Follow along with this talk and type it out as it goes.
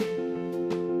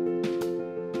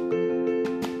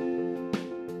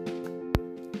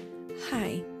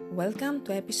Hi, welcome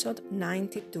to episode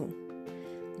 92.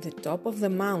 The top of the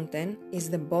mountain is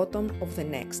the bottom of the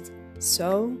next,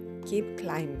 so keep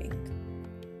climbing.